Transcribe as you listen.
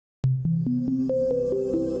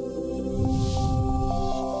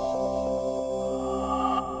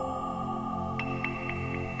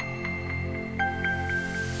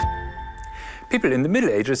People in the Middle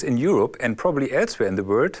Ages in Europe and probably elsewhere in the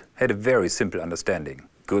world had a very simple understanding.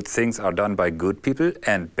 Good things are done by good people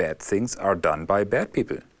and bad things are done by bad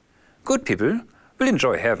people. Good people will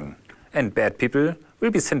enjoy heaven and bad people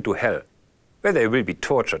will be sent to hell, where they will be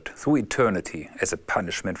tortured through eternity as a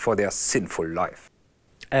punishment for their sinful life.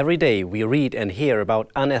 Every day we read and hear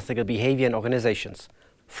about unethical behavior in organizations.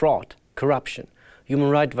 Fraud, corruption,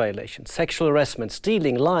 human rights violations, sexual harassment,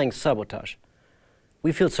 stealing, lying, sabotage.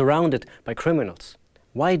 We feel surrounded by criminals.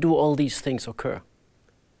 Why do all these things occur?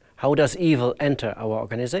 How does evil enter our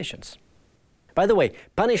organizations? By the way,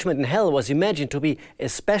 punishment in hell was imagined to be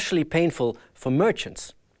especially painful for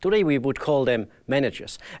merchants. Today we would call them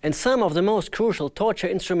managers. And some of the most crucial torture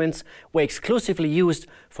instruments were exclusively used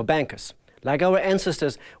for bankers. Like our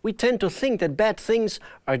ancestors, we tend to think that bad things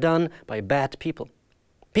are done by bad people.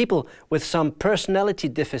 People with some personality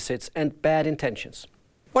deficits and bad intentions.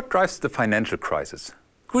 What drives the financial crisis?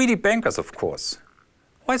 Greedy bankers, of course.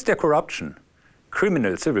 Why is there corruption?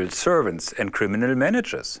 Criminal civil servants and criminal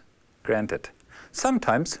managers. Granted.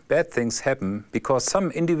 Sometimes bad things happen because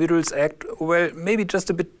some individuals act, well, maybe just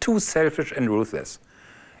a bit too selfish and ruthless.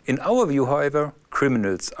 In our view, however,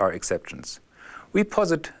 criminals are exceptions. We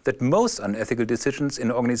posit that most unethical decisions in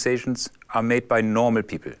organizations are made by normal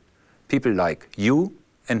people. People like you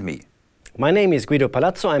and me. My name is Guido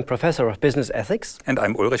Palazzo. I'm Professor of Business Ethics. And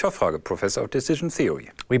I'm Ulrich Hoffrage, Professor of Decision Theory.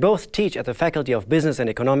 We both teach at the Faculty of Business and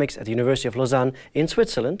Economics at the University of Lausanne in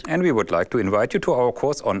Switzerland. And we would like to invite you to our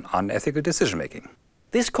course on unethical decision-making.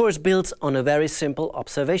 This course builds on a very simple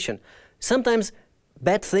observation. Sometimes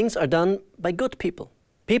bad things are done by good people.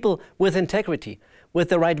 People with integrity, with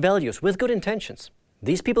the right values, with good intentions.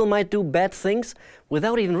 These people might do bad things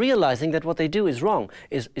without even realizing that what they do is wrong,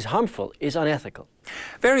 is harmful, is unethical.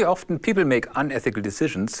 Very often people make unethical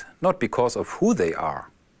decisions not because of who they are,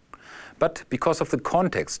 but because of the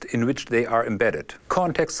context in which they are embedded.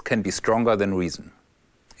 Context can be stronger than reason.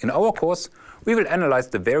 In our course, we will analyze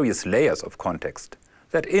the various layers of context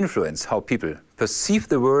that influence how people perceive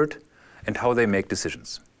the world and how they make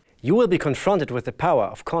decisions. You will be confronted with the power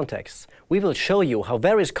of context. We will show you how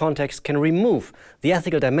various contexts can remove the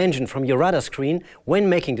ethical dimension from your radar screen when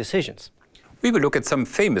making decisions. We will look at some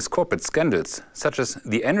famous corporate scandals, such as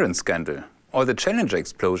the Enron scandal or the Challenger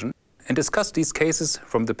explosion, and discuss these cases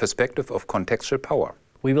from the perspective of contextual power.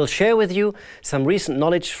 We will share with you some recent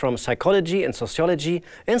knowledge from psychology and sociology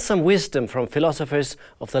and some wisdom from philosophers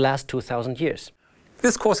of the last 2000 years.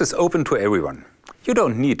 This course is open to everyone. You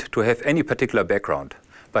don't need to have any particular background,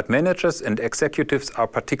 but managers and executives are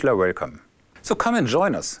particularly welcome. So come and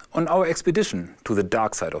join us on our expedition to the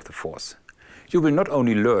dark side of the force. You will not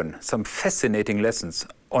only learn some fascinating lessons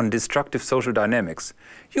on destructive social dynamics,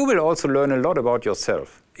 you will also learn a lot about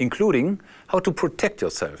yourself, including how to protect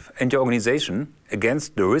yourself and your organization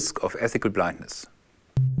against the risk of ethical blindness.